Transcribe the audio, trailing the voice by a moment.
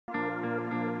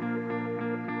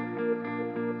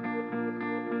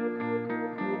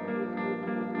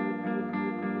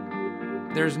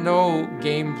There's no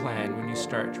game plan when you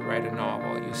start to write a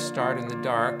novel. You start in the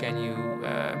dark and you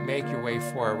make your way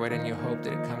forward and you hope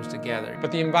that it comes together.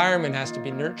 But the environment has to be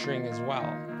nurturing as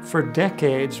well. For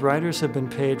decades, writers have been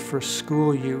paid for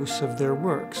school use of their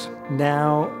works.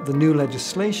 Now, the new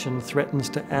legislation threatens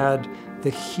to add the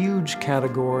huge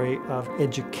category of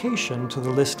education to the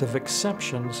list of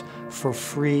exceptions for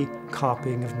free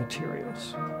copying of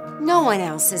materials. No one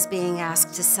else is being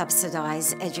asked to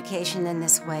subsidize education in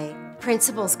this way.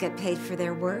 Principals get paid for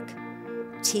their work.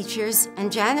 Teachers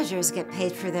and janitors get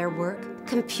paid for their work.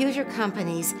 Computer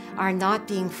companies are not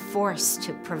being forced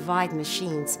to provide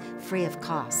machines free of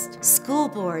cost. School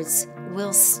boards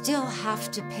will still have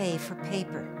to pay for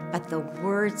paper, but the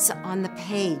words on the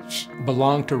page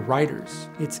belong to writers.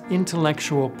 It's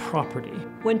intellectual property.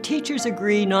 When teachers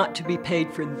agree not to be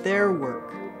paid for their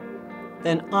work,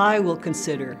 then I will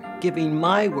consider giving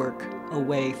my work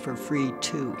away for free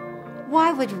too.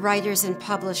 Why would writers and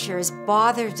publishers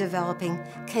bother developing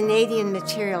Canadian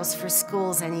materials for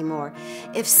schools anymore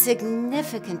if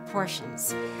significant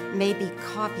portions may be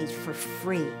copied for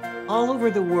free? All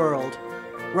over the world,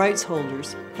 rights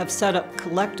holders have set up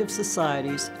collective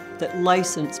societies that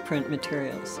license print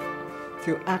materials.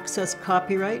 Through Access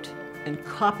Copyright and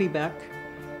Copybec,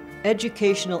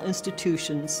 educational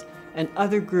institutions and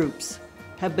other groups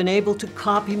have been able to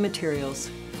copy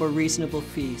materials for reasonable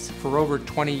fees. For over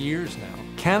 20 years now.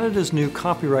 Canada's new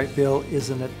copyright bill is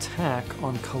an attack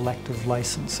on collective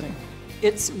licensing.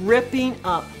 It's ripping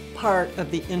up part of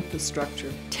the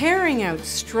infrastructure. Tearing out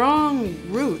strong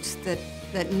roots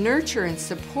that nurture and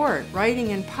support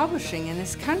writing and publishing in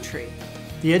this country.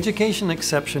 The education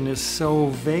exception is so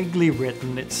vaguely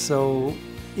written, it's so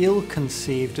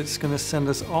ill-conceived, it's going to send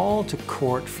us all to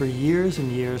court for years and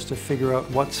years to figure out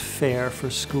what's fair for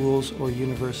schools or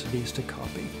universities to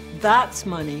copy. That's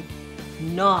money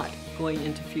not going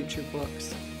into future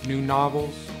books. New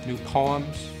novels, new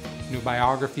poems, new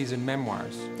biographies and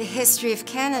memoirs. The history of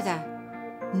Canada.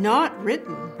 Not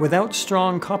written. Without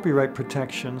strong copyright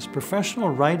protections, professional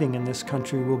writing in this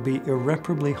country will be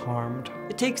irreparably harmed.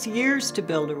 It takes years to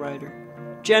build a writer,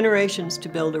 generations to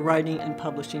build a writing and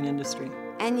publishing industry.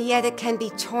 And yet it can be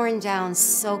torn down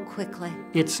so quickly.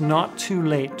 It's not too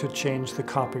late to change the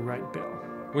copyright bill.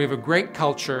 We have a great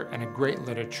culture and a great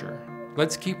literature.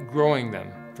 Let's keep growing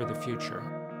them for the future.